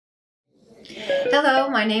Hello,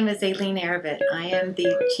 my name is Aileen Arabit. I am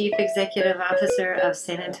the Chief Executive Officer of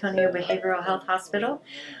San Antonio Behavioral Health Hospital.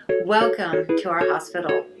 Welcome to our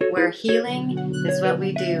hospital, where healing is what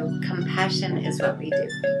we do, compassion is what we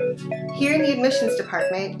do. Here in the admissions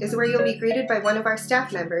department is where you'll be greeted by one of our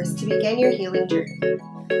staff members to begin your healing journey.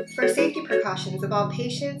 For safety precautions of all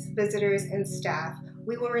patients, visitors, and staff,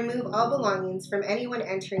 we will remove all belongings from anyone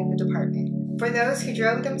entering the department. For those who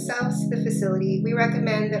drove themselves to the facility, we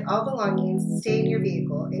recommend that all belongings stay in your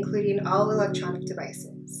vehicle, including all electronic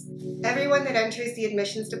devices. Everyone that enters the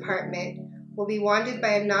admissions department will be wanded by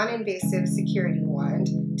a non-invasive security wand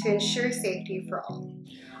to ensure safety for all.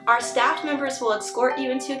 Our staff members will escort you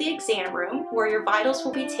into the exam room where your vitals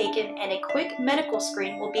will be taken and a quick medical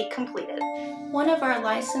screen will be completed. One of our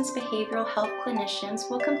licensed behavioral health clinicians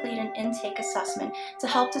will complete an intake assessment to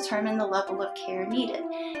help determine the level of care needed.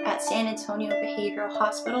 At San Antonio Behavioral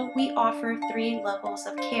Hospital, we offer 3 levels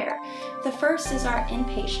of care. The first is our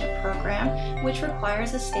inpatient program, which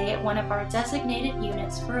requires a stay at one of our designated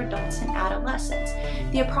units for adults and adolescents.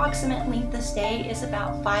 The approximate length of stay is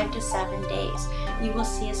about 5 to 7 days. You will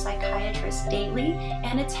see a psychiatrist daily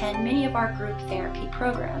and attend many of our group therapy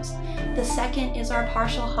programs. The second is our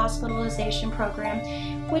partial hospitalization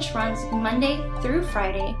program, which runs Monday through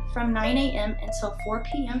Friday from 9 a.m. until 4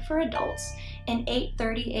 p.m. for adults and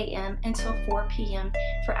 8:30 a.m. until 4 p.m.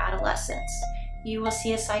 for adolescents. You will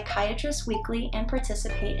see a psychiatrist weekly and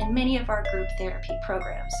participate in many of our group therapy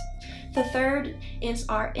programs. The third is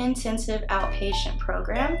our intensive outpatient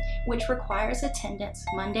program, which requires attendance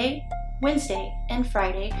Monday, Wednesday, and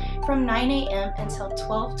Friday from 9 a.m. until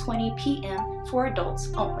 12:20 p.m. for adults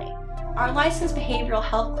only. Our licensed behavioral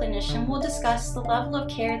health clinician will discuss the level of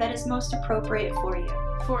care that is most appropriate for you.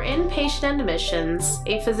 For inpatient admissions,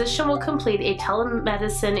 a physician will complete a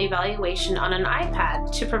telemedicine evaluation on an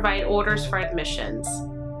iPad to provide orders for admissions.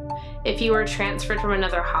 If you are transferred from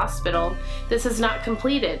another hospital, this is not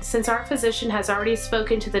completed since our physician has already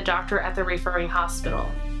spoken to the doctor at the referring hospital.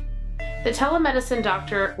 The telemedicine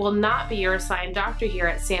doctor will not be your assigned doctor here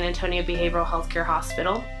at San Antonio Behavioral Healthcare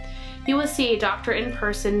Hospital. You will see a doctor in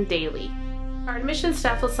person daily. Our admission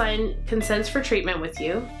staff will sign consents for treatment with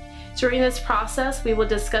you. During this process, we will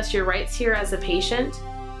discuss your rights here as a patient,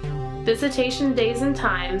 visitation days and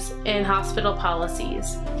times, and hospital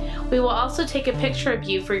policies. We will also take a picture of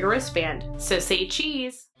you for your wristband, so say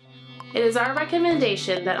cheese! It is our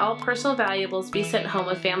recommendation that all personal valuables be sent home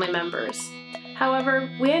with family members. However,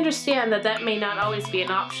 we understand that that may not always be an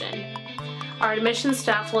option. Our admissions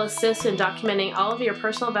staff will assist in documenting all of your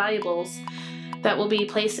personal valuables that will be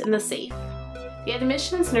placed in the safe. The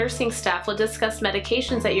admissions nursing staff will discuss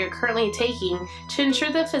medications that you're currently taking to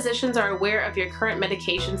ensure that physicians are aware of your current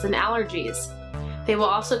medications and allergies. They will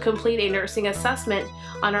also complete a nursing assessment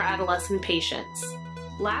on our adolescent patients.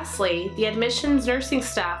 Lastly, the admissions nursing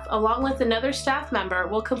staff, along with another staff member,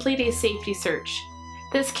 will complete a safety search.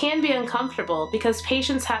 This can be uncomfortable because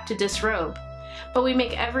patients have to disrobe, but we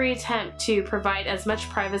make every attempt to provide as much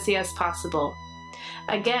privacy as possible.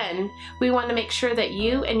 Again, we want to make sure that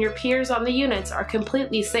you and your peers on the units are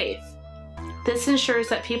completely safe. This ensures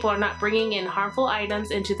that people are not bringing in harmful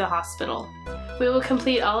items into the hospital. We will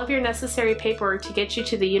complete all of your necessary paperwork to get you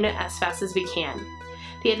to the unit as fast as we can.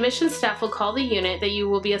 The admissions staff will call the unit that you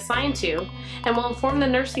will be assigned to and will inform the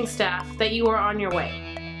nursing staff that you are on your way.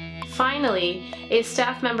 Finally, a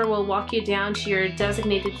staff member will walk you down to your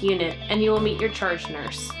designated unit and you will meet your charge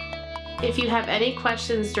nurse. If you have any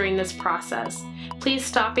questions during this process, please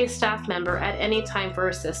stop a staff member at any time for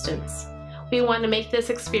assistance. We want to make this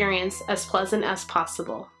experience as pleasant as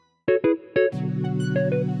possible.